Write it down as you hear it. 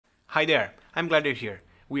Hi there, I'm glad you're here.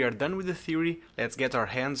 We are done with the theory, let's get our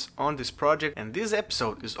hands on this project, and this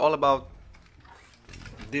episode is all about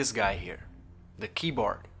this guy here, the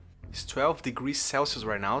keyboard. It's 12 degrees Celsius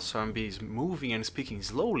right now, so I'm moving and speaking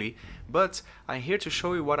slowly, but I'm here to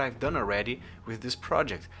show you what I've done already with this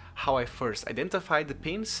project. How I first identified the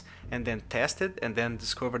pins and then tested and then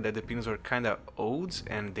discovered that the pins were kind of old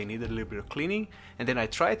and they needed a little bit of cleaning, and then I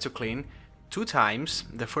tried to clean 2 times.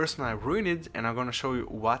 The first one I ruined it, and I'm gonna show you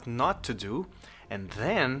what not to do, and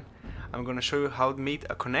then I'm gonna show you how to make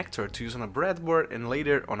a connector to use on a breadboard and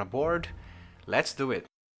later on a board. Let's do it.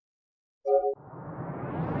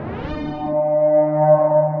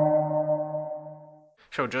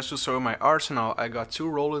 So just to show you my arsenal, I got 2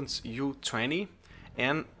 Roland's U20,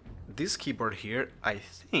 and this keyboard here I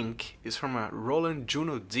think is from a Roland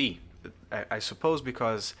Juno D. I suppose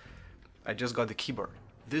because I just got the keyboard.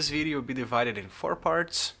 This video will be divided in 4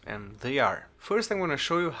 parts, and they are: first I'm going to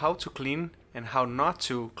show you how to clean and how not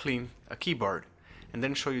to clean a keyboard, and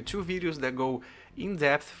then show you 2 videos that go in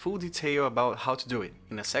depth, full detail about how to do it.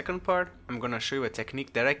 In the second part I'm going to show you a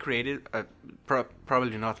technique that I created,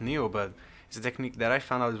 probably not new, but it's a technique that I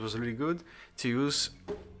found out it was really good, to use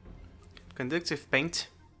conductive paint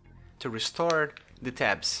to restore the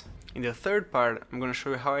tabs. In the third part, I'm going to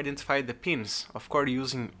show you how I identify the pins, of course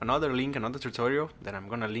using another link, another tutorial that I'm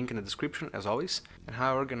going to link in the description as always, and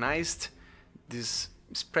how I organized this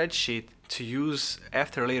spreadsheet to use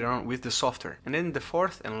later on with the software. And then the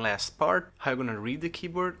fourth and last part, how I'm going to read the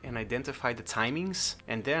keyboard and identify the timings,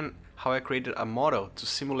 and then how I created a model to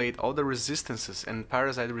simulate all the resistances and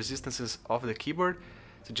parasite resistances of the keyboard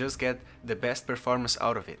to just get the best performance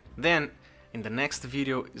out of it. Then in the next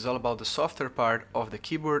video is all about the software part of the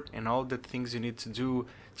keyboard and all the things you need to do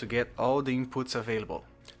to get all the inputs available.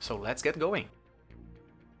 So let's get going.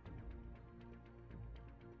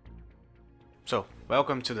 So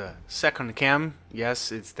welcome to the second cam.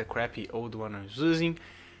 Yes, it's the crappy old one I was using,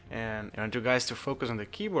 and I want you guys to focus on the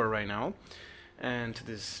keyboard right now and to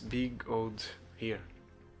this big old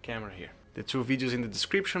camera here. The 2 videos in the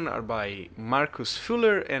description are by Marcus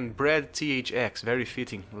Fuller and Brad THX, very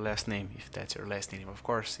fitting last name, if that's your last name, of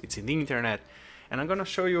course, it's in the internet. And I'm gonna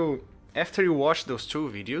show you, after you watch those 2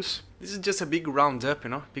 videos, this is just a big roundup,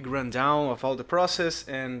 big rundown of all the process,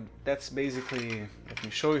 and that's basically, let me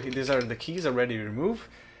show you, these are the keys already removed,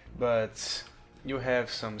 but you have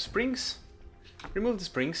some springs, remove the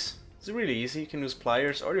springs, it's really easy, you can use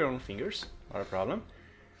pliers or your own fingers, not a problem.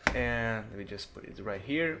 And let me just put it right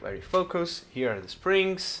here, very focus. Here are the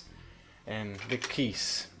springs and the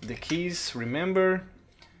keys. The keys, remember,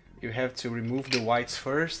 you have to remove the whites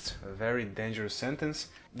first, a very dangerous sentence.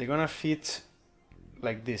 They're gonna fit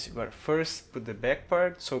like this. You gotta first put the back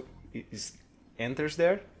part so it enters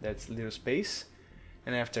there, that's little space,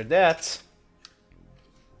 and after that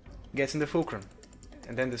gets in the fulcrum,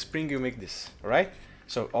 and then the spring you make this, alright?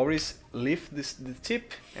 So always lift the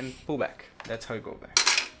tip and pull back, that's how you go back.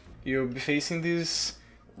 You'll be facing these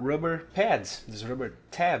rubber pads, this rubber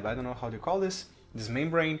tab, I don't know how to call this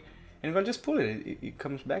membrane, and you're gonna just pull it. It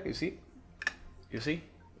comes back, you see?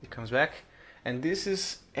 It comes back. And this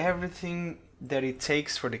is everything that it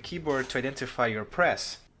takes for the keyboard to identify your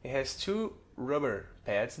press. It has 2 rubber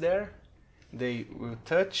pads there. They will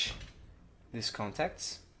touch these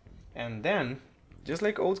contacts, and then, just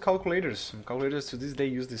like old calculators, some calculators to this day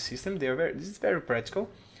use this system, this is very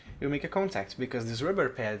practical. You make a contact because these rubber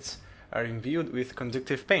pads are imbued with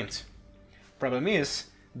conductive paint. Problem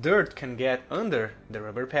is, dirt can get under the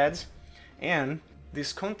rubber pads, and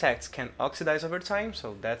these contacts can oxidize over time,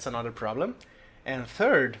 so that's another problem. And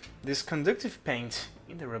third, this conductive paint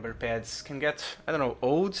in the rubber pads can get, I don't know,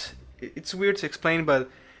 old. It's weird to explain,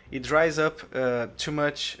 but it dries up too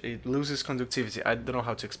much, it loses conductivity. I don't know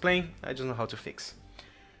how to explain, I just know how to fix.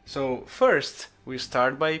 So first, we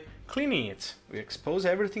start by cleaning it. We expose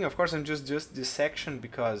everything. Of course, I'm just this section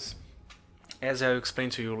because, as I'll explain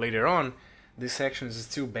to you later on, this section is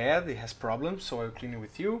still bad, it has problems, so I'll clean it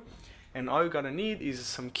with you. And all you're gonna need is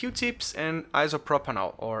some Q-tips and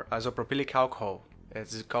isopropanol, or isopropylic alcohol,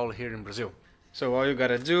 as it's called here in Brazil. So all you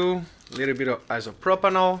gotta do, a little bit of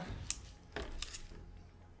isopropanol,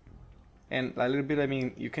 and a little bit, I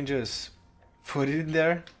mean, you can just put it in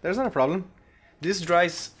there, there's not a problem. This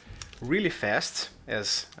dries really fast,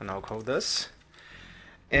 as an alcohol does,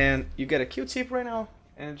 and you get a Q-tip right now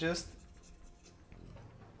and just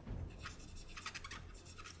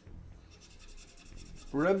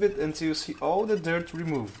rub it until you see all the dirt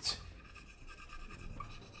removed.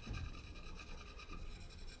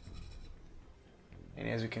 And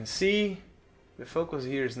as you can see, the focus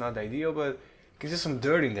here is not ideal, but you can see some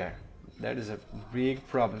dirt in there. That is a big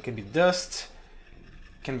problem. It can be dust,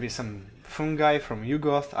 Can be some fungi from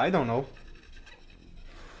Yugoth, I don't know.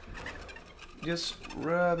 Just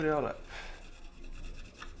rub it all up.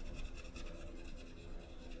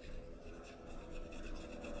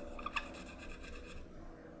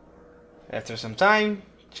 After some time,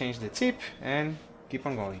 change the tip and keep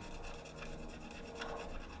on going.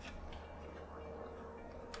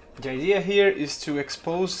 The idea here is to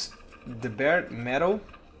expose the bare metal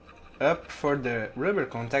up for the rubber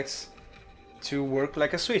contacts to work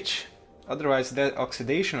like a switch. Otherwise that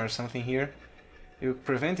oxidation or something here will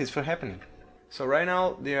prevent it from happening. So right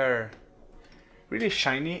now they are really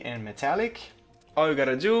shiny and metallic. All you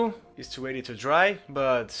gotta do is to wait it to dry,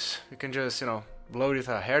 but you can just, blow it with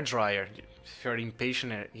a hair dryer if you're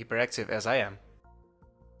impatient and hyperactive as I am.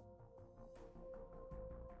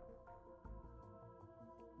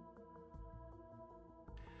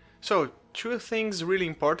 So, two things really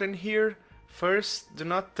important here. First, do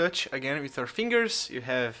not touch again with your fingers. You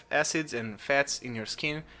have acids and fats in your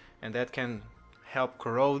skin and that can help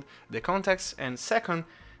corrode the contacts. And second,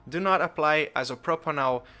 do not apply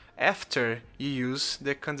isopropanol after you use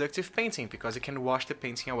the conductive painting because it can wash the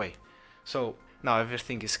painting away. So now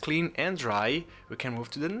everything is clean and dry, we can move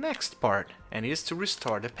to the next part, and it is to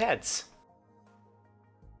restore the pads.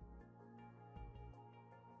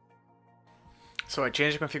 So I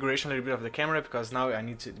changed the configuration a little bit of the camera because now I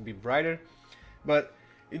need to be brighter. But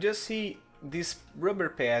you just see these rubber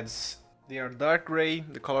pads, they are dark gray,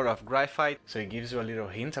 the color of graphite, so it gives you a little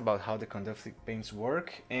hint about how the conductive paints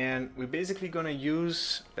work. And we're basically gonna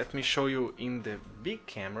use, let me show you in the big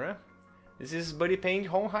camera. This is Buddy Paint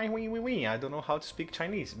Hong Hai Wing Wing Wing. I don't know how to speak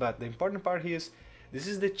Chinese, but the important part here is this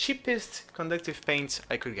is the cheapest conductive paint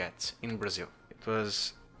I could get in Brazil. It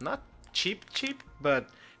was not cheap, but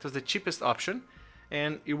it was the cheapest option,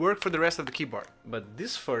 and it worked for the rest of the keyboard. But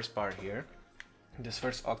this first part here, this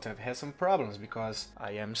first octave has some problems because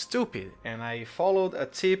I am stupid and I followed a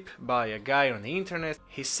tip by a guy on the internet.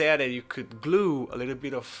 He said that you could glue a little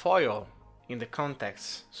bit of foil in the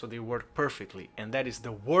contacts so they work perfectly, and that is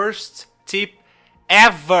the worst tip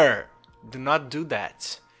ever. Do not do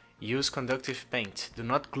that. Use conductive paint. Do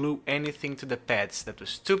not glue anything to the pads. That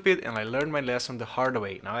was stupid and I learned my lesson the hard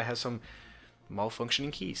way. Now I have some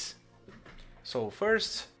malfunctioning keys. So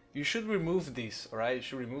first, you should remove this, alright? You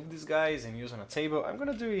should remove these guys and use on a table. I'm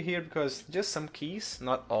gonna do it here because just some keys,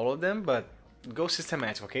 not all of them, but go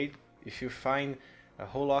systematic, okay? If you find a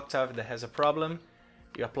whole octave that has a problem,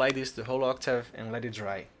 you apply this to the whole octave and let it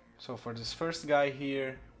dry. So for this first guy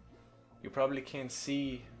here, you probably can't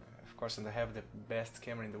see, of course I don't have the best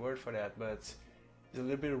camera in the world for that, but it's a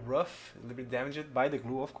little bit rough, a little bit damaged by the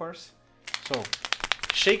glue, of course. So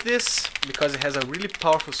shake this because it has a really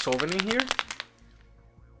powerful solvent in here.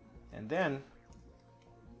 And then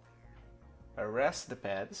arrest the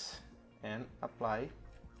pads and apply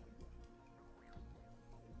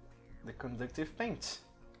the conductive paint.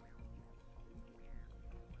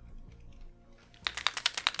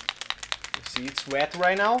 You see it's wet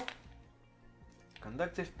right now?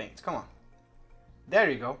 Conductive paint, come on. There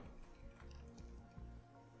you go.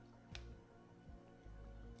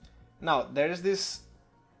 Now there is this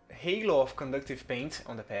halo of conductive paint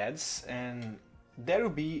on the pads, and there will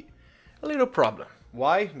be a little problem.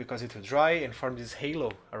 Why? Because it will dry and form this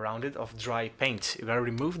halo around it of dry paint. You gotta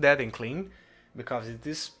remove that and clean, because if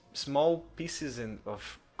these small pieces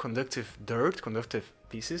of conductive dirt, conductive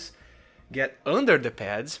pieces, get under the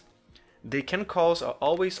pads, they can cause an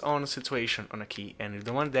always-on situation on a key, and you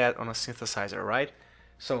don't want that on a synthesizer, right?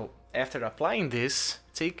 So after applying this,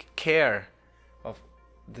 take care of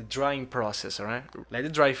the drying process, alright? Let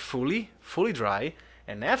it dry fully dry,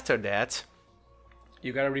 and after that,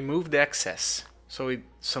 you gotta remove the excess. So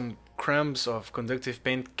some crumbs of conductive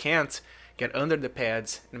paint can't get under the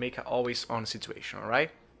pads and make an always-on situation,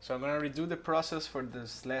 alright? So I'm gonna redo the process for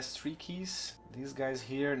these last three keys. These guys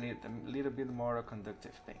here need a little bit more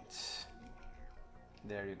conductive paint.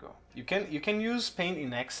 There you go. You can use paint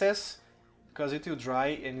in excess because it will dry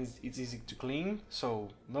and it's easy to clean, so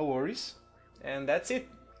no worries. And that's it.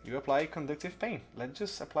 You apply conductive paint. Let's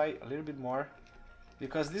just apply a little bit more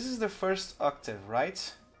because this is the first octave,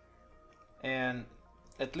 right? And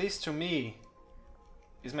at least to me,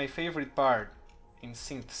 is my favorite part in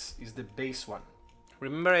synths is the bass one.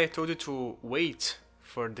 Remember I told you to wait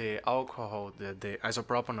for the alcohol, the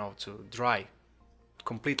isopropanol to dry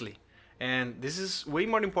completely. And this is way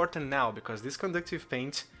more important now because this conductive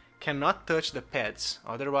paint cannot touch the pads.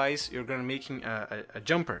 Otherwise, you're gonna making a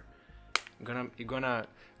jumper. You're gonna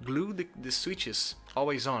glue the switches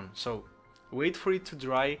always on. So wait for it to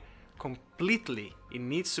dry completely. It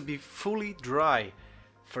needs to be fully dry.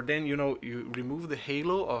 For then, you remove the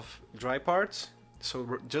halo of dry parts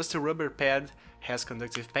So just a rubber pad has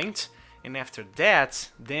conductive paint, and after that,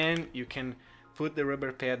 then you can put the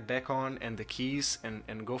rubber pad back on and the keys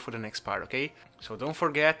and go for the next part, okay? So don't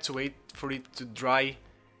forget to wait for it to dry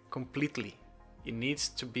completely. It needs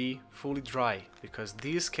to be fully dry, because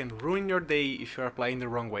this can ruin your day if you're applying the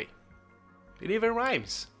wrong way. It even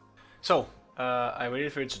rhymes. So, I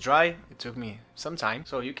waited for it to dry. It took me some time.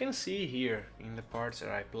 So you can see here in the parts that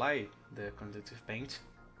I applied the conductive paint,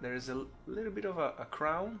 there is a little bit of a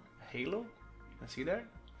crown, a halo. You can see there?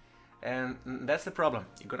 And that's the problem.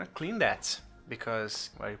 You're gonna clean that, because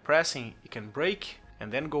while you're pressing, it can break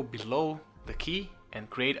and then go below the key and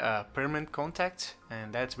create a permanent contact,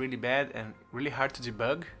 and that's really bad and really hard to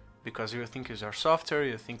debug, because you think it's our software,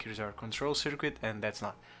 you think it's our control circuit, and that's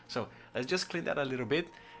not. So let's just clean that a little bit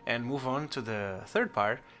and move on to the third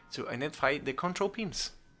part to identify the control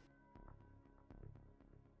pins.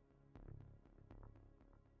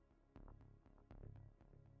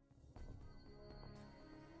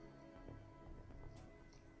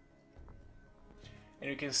 And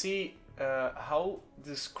you can see how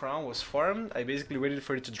this crown was formed. I basically waited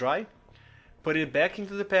for it to dry, put it back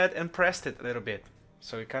into the pad and pressed it a little bit.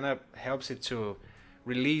 So it kind of helps it to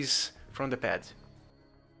release from the pad.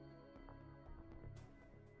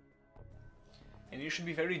 And you should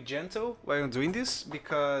be very gentle while you're doing this,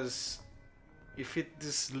 because if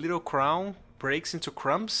this little crown breaks into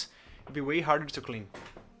crumbs, it'll be way harder to clean.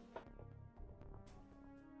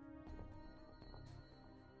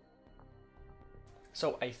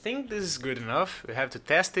 So I think this is good enough. We have to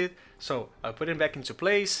test it. So I'll put it back into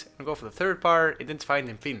place and go for the third part, identifying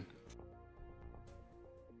the pin.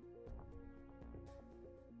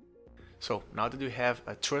 So now that we have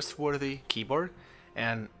a trustworthy keyboard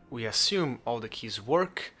and we assume all the keys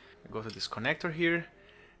work, we go to this connector here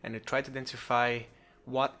and we try to identify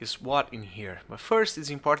what is what in here. But first, it's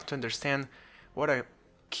important to understand what a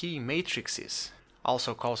key matrix is,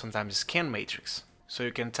 also called sometimes scan matrix. So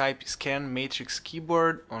you can type scan matrix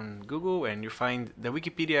keyboard on Google and you find the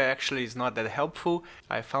Wikipedia actually is not that helpful.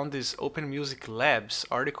 I found this Open Music Labs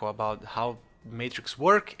article about how matrix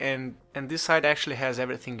work, and this site actually has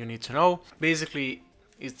everything you need to know. Basically,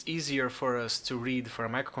 it's easier for us to read for a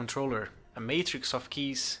microcontroller a matrix of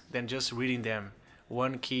keys than just reading them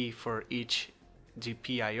one key for each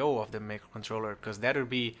GPIO of the microcontroller, because that would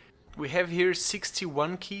be, we have here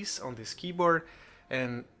 61 keys on this keyboard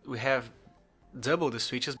and we have double the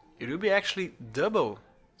switches. It will be actually double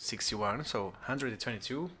 61, so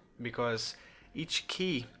 122, because each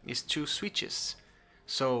key is 2 switches.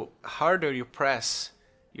 So harder you press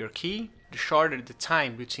your key, the shorter the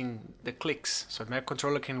time between the clicks. So the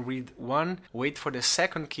microcontroller can read one, wait for the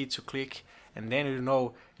second key to click, and then you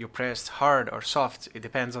know you pressed hard or soft. It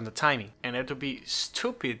depends on the timing. And it would be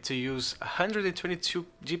stupid to use 122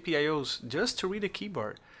 GPIOs just to read a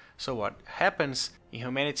keyboard. So what happens in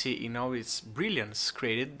humanity, in all its brilliance,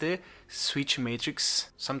 created the switch matrix,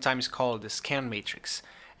 sometimes called the scan matrix.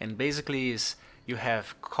 And basically is you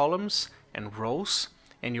have columns and rows,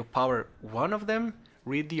 and you power one of them,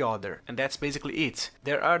 read the other, and that's basically it.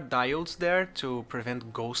 There are diodes there to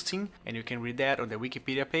prevent ghosting, and you can read that on the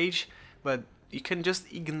Wikipedia page, but you can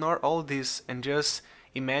just ignore all this and just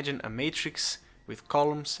imagine a matrix with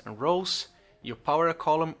columns and rows. You power a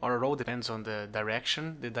column or a row, depends on the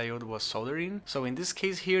direction the diode was soldered in. So in this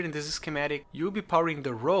case here, in this schematic, you'll be powering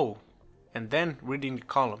the row and then reading the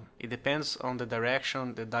column. It depends on the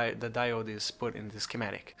direction the diode is put in the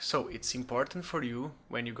schematic. So it's important for you,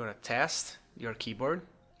 when you're gonna test your keyboard,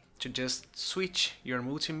 to just switch your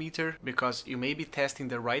multimeter, because you may be testing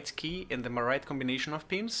the right key and the right combination of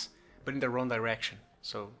pins, but in the wrong direction.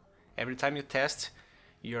 So every time you test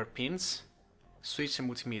your pins, switch the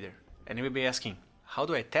multimeter. And you will be asking, how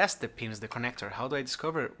do I test the pins, the connector? How do I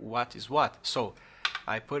discover what is what? So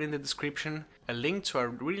I put in the description a link to a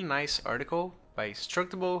really nice article by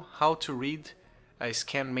Structable, how to read a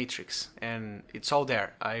scan matrix, and it's all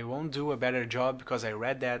there. I won't do a better job because I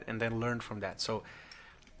read that and then learned from that. So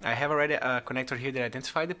I have already a connector here that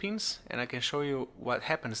identifies the pins, and I can show you what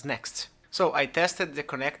happens next. So I tested the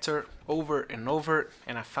connector over and over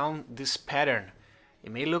and I found this pattern.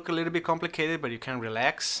 It may look a little bit complicated, but you can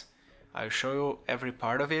relax. I'll show you every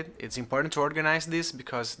part of it. It's important to organize this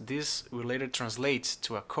because this will later translate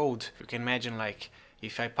to a code. You can imagine, like,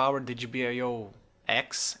 if I power the GPIO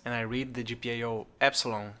X and I read the GPIO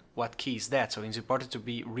epsilon, what key is that? So it's important to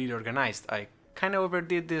be really organized. I kind of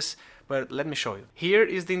overdid this, but let me show you. Here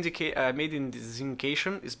is the indication I made in this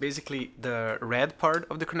indication is basically the red part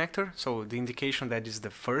of the connector. So the indication that is the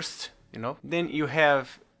first, you know. Then you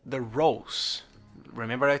have the rows.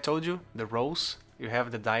 Remember I told you the rows? you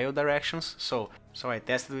have the diode directions. So I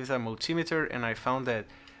tested with a multimeter and I found that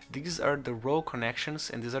these are the row connections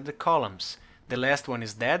and these are the columns. The last one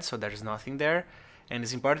is dead, so there's nothing there. And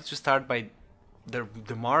it's important to start by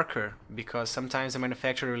the marker, because sometimes the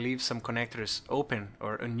manufacturer leaves some connectors open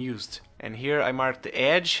or unused. And here I marked the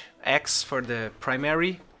edge, X for the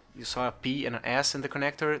primary. You saw a P and an S in the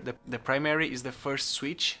connector. The primary is the first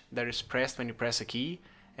switch that is pressed when you press a key,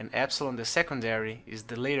 and epsilon, the secondary, is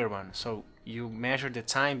the later one. So you measure the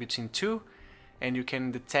time between two and you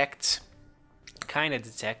can detect, kinda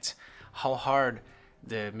detect, how hard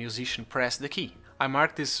the musician pressed the key. I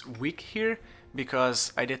marked this weak here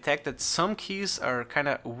because I detect that some keys are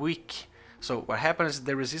kinda weak. So what happens is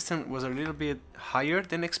the resistance was a little bit higher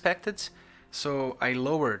than expected, so I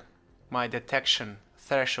lowered my detection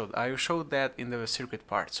threshold. I will show that in the circuit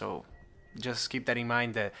part, so just keep that in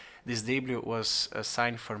mind that this W was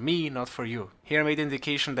assigned for me, not for you. Here I made the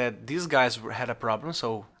indication that these guys had a problem,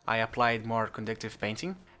 so I applied more conductive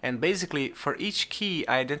painting. And basically for each key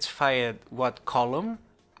I identified what column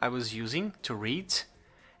I was using to read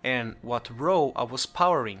and what row I was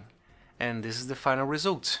powering. And this is the final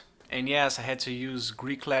result. And yes, I had to use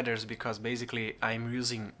Greek letters because basically I'm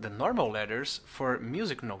using the normal letters for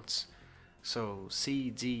music notes. So C,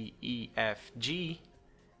 D, E, F, G,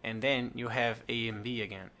 and then you have A and B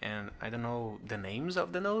again. And I don't know the names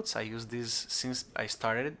of the notes. I use this since I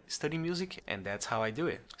started studying music, and that's how I do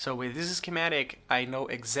it. So with this schematic, I know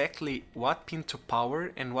exactly what pin to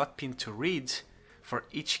power and what pin to read for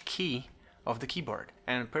each key of the keyboard.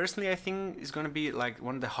 And personally I think it's gonna be like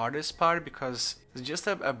one of the hardest part, because it's just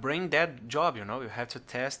a brain dead job, you know. You have to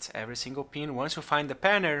test every single pin. Once you find the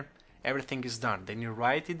pattern, everything is done. Then you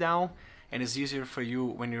write it down, and it's easier for you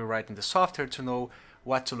when you're writing the software to know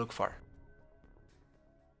what to look for.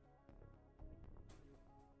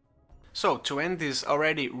 So to end this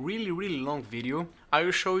already really long video, I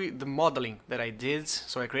will show you the modeling that I did.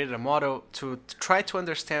 So I created a model to try to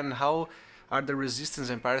understand how are the resistance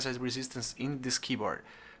and parasite resistance in this keyboard.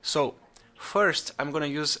 So first I'm gonna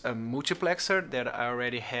use a multiplexer that I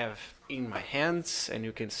already have in my hands, and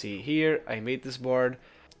you can see here I made this board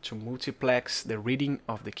to multiplex the reading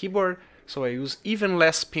of the keyboard. So I use even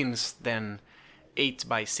less pins than 8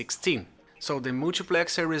 by 16. So the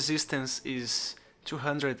multiplexer resistance is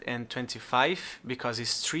 225 because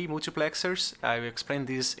it's 3 multiplexers. I will explain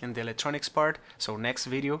this in the electronics part, so next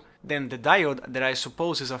video. Then the diode that I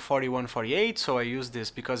suppose is a 4148, so I use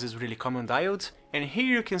this because it's really common diode. And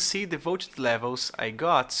here you can see the voltage levels I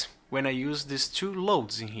got when I use these 2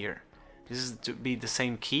 loads in here. This is to be the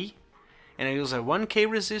same key, and I use a 1K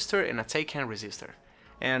resistor and a 10K resistor.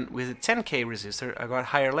 And with the 10K resistor I got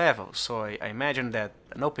higher levels, so I imagine that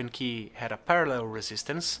an open key had a parallel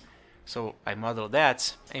resistance, so I modeled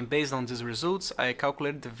that, and based on these results I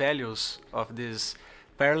calculated the values of this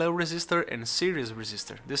parallel resistor and series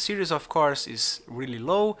resistor. The series of course is really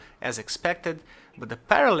low as expected, but the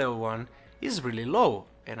parallel one is really low,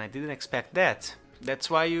 and I didn't expect that.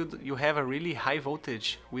 That's why you have a really high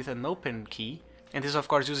voltage with an open key, and this of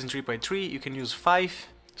course using 3.3, you can use 5.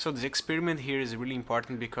 So this experiment here is really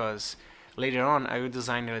important because later on I will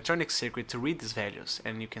design an electronic circuit to read these values,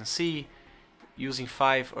 and you can see using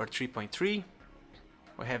 5 or 3.3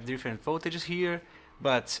 we have different voltages here,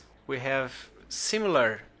 but we have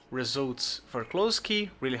similar results for closed key,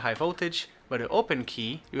 really high voltage, but the open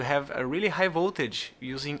key you have a really high voltage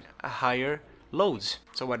using a higher load.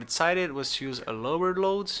 So what I decided was to use a lower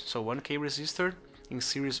load, so 1K resistor in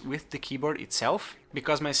series with the keyboard itself,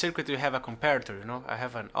 because my circuit will have a comparator, you know. I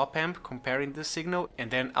have an op-amp comparing the signal and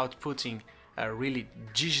then outputting a really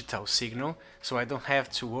digital signal, so I don't have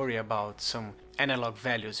to worry about some analog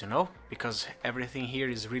values, you know, because everything here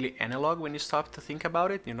is really analog when you stop to think about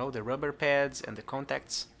it, you know, the rubber pads and the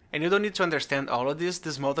contacts. And you don't need to understand all of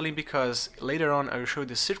this modeling, because later on I will show you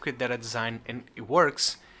the circuit that I designed and it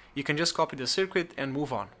works. You can just copy the circuit and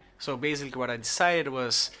move on. So basically what I decided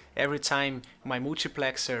was every time my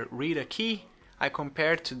multiplexer read a key, I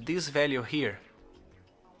compare to this value here.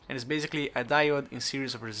 And it's basically a diode in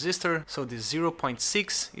series of resistor. So the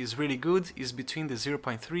 0.6 is really good, is between the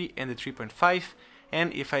 0.3 and the 3.5.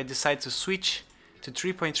 And if I decide to switch to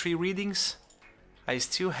 3.3 readings, I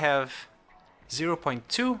still have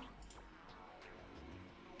 0.2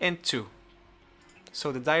 and 2.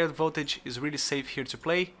 So the diode voltage is really safe here to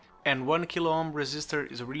play. And 1 kilo ohm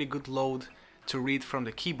resistor is a really good load to read from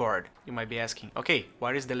the keyboard. You might be asking, okay,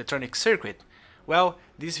 what is the electronic circuit? Well,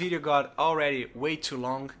 this video got already way too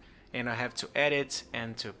long, and I have to edit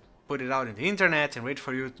and to put it out in the internet and wait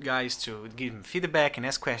for you guys to give me feedback and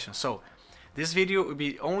ask questions. So this video will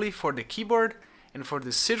be only for the keyboard, and for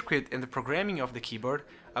the circuit and the programming of the keyboard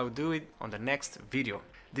I will do it on the next video.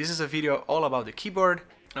 This is a video all about the keyboard,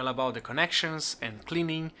 all about the connections and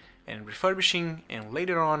cleaning and refurbishing, and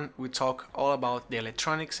later on we talk all about the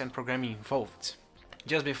electronics and programming involved.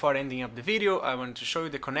 Just before ending up the video, I want to show you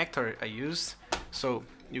the connector I used. So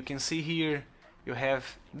you can see here you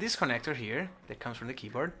have this connector here that comes from the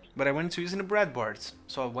keyboard, but I wanted to use in the breadboards.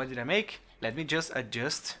 So what did I make? Let me just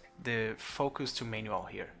adjust the focus to manual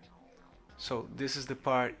here. So this is the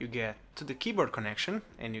part you get to the keyboard connection,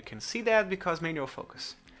 and you can see that because manual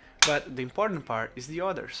focus. But the important part is the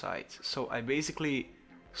other side. So I basically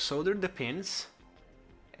soldered the pins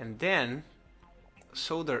and then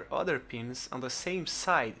solder other pins on the same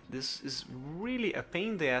side. This is really a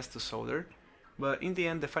pain in the ass to solder, but in the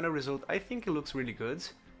end the final result, I think it looks really good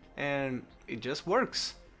and it just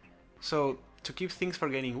works. So to keep things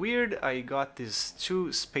from getting weird, I got these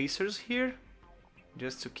two spacers here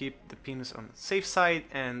just to keep the pins on the safe side,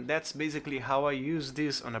 and that's basically how I use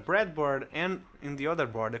this on a breadboard and in the other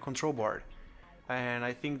board, the control board. And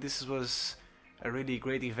I think this was a really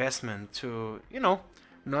great investment to, you know,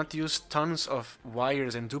 not use tons of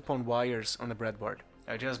wires and DuPont wires on the breadboard.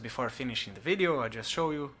 Just before finishing the video, I just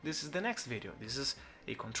show you, this is the next video. This is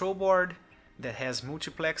a control board that has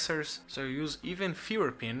multiplexers, so you use even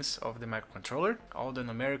fewer pins of the microcontroller. All the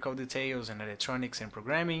numerical details and electronics and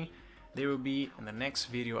programming, they will be in the next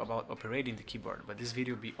video about operating the keyboard, but this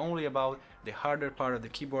video will be only about the harder part of the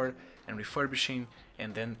keyboard and refurbishing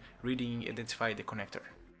and then reading, identify the connector.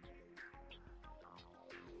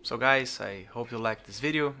 So guys, I hope you liked this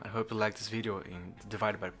video. I hope you liked this video in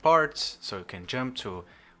divided by parts, so you can jump to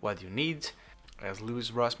what you need. As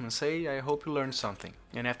Louis Rossmann say, I hope you learned something.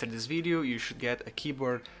 And after this video, you should get a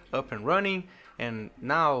keyboard up and running. And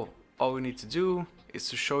now all we need to do is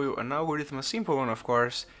to show you an algorithm, a simple one of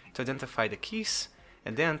course, to identify the keys,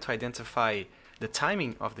 and then to identify the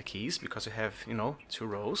timing of the keys, because you have, you know, 2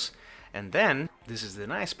 rows. And then, this is the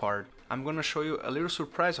nice part, I'm gonna show you a little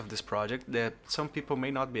surprise of this project that some people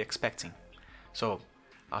may not be expecting. So,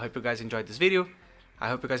 I hope you guys enjoyed this video, I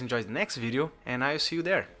hope you guys enjoyed the next video, and I'll see you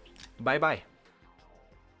there. Bye bye!